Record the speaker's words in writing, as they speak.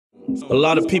A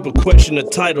lot of people question the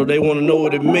title, they want to know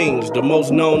what it means. The most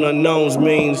known unknowns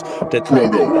means that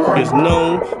is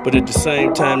known, but at the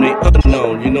same time they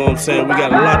unknown. You know what I'm saying? We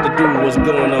got a lot to do with what's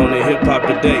going on in hip-hop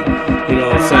today. You know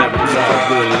what I'm saying? But it's all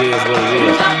good, it is what it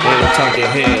is. Ain't gonna talk your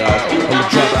head off. I'm gonna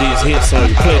drop these hits on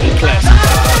you, play the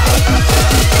classics.